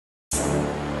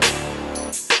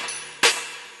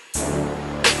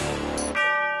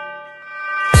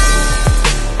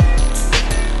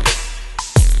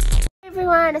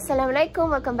Everyone,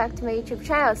 assalamualaikum, welcome back to my YouTube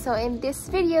channel. So in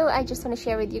this video I just want to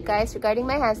share with you guys regarding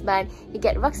my husband. He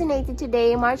got vaccinated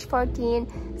today, March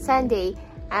 14, Sunday,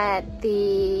 at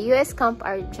the US Camp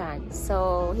Arjan.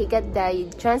 So he got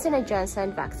the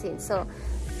Johnson&Johnson vaccine. So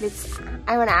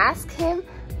I want to ask him,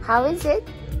 how is it?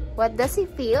 What does he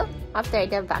feel after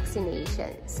the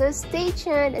vaccination? So stay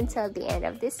tuned until the end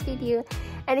of this video.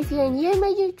 And if you're new in my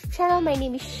YouTube channel, my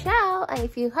name is Shao. And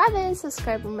if you haven't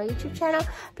subscribed to my YouTube channel,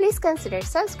 please consider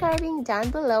subscribing down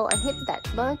below and hit that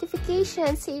bell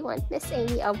notification so you won't miss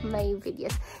any of my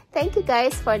videos. Thank you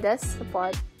guys for the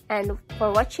support and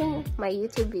for watching my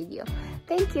YouTube video.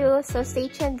 Thank you. So stay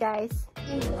tuned, guys.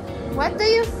 What do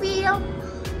you feel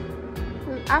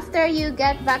after you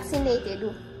get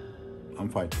vaccinated? I'm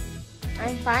fine.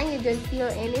 I'm fine. You don't feel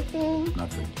anything?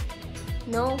 Nothing.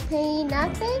 No pain,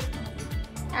 nothing?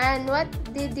 And what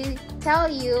did they tell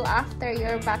you after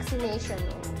your vaccination?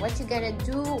 What you gotta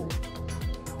do?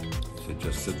 So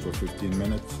just sit for 15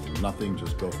 minutes, nothing,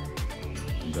 just go.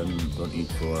 And then don't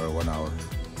eat for 1 hour.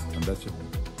 And that's it.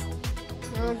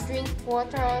 No drink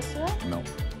water also? No.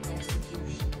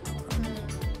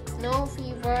 No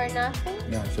fever, nothing?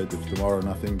 Yeah, I said if tomorrow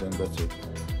nothing, then that's it.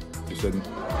 He said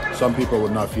some people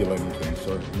would not feel anything,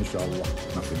 so inshallah,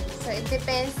 nothing. So it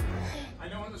depends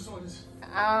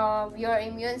of your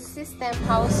immune system,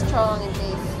 how strong it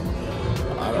is.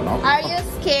 I don't know. Are you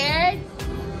scared?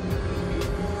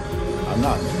 I'm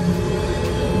not.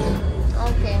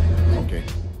 Okay. Okay.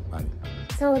 Bye.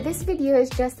 So this video is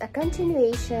just a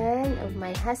continuation of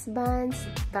my husband's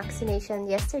vaccination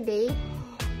yesterday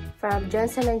from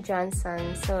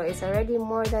Johnson&Johnson. So it's already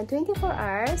more than 24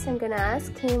 hours. I'm gonna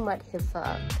ask him what he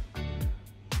felt.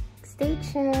 Stay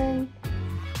tuned.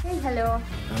 Hey, hello.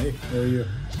 Hi, how are you?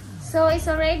 So it's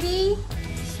already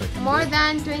more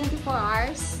than 24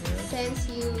 hours since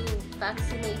you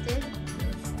vaccinated.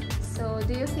 So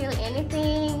do you feel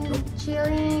anything? Nope.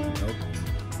 Chilling? Nope.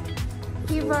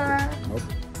 Fever? Nope.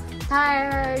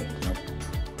 Tired? Nope.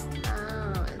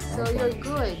 Oh, so you're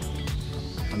good.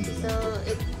 So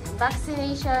it's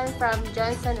vaccination from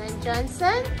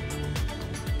Johnson&Johnson,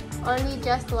 only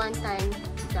just one time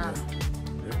job.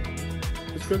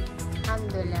 Yeah. It's good.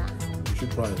 Alhamdulillah. You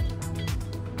should try it.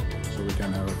 So we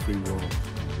can have a free world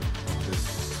of this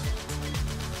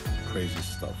crazy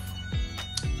stuff.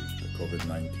 The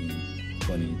COVID-19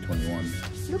 2021.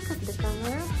 Look at the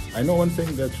camera. I know one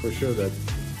thing that's for sure, that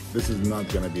this is not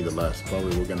going to be the last.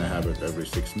 Probably we're going to have it every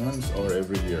 6 months or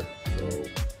every year. So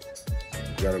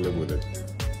you got to live with it.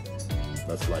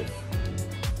 That's life.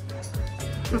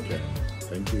 Okay.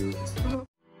 Thank you.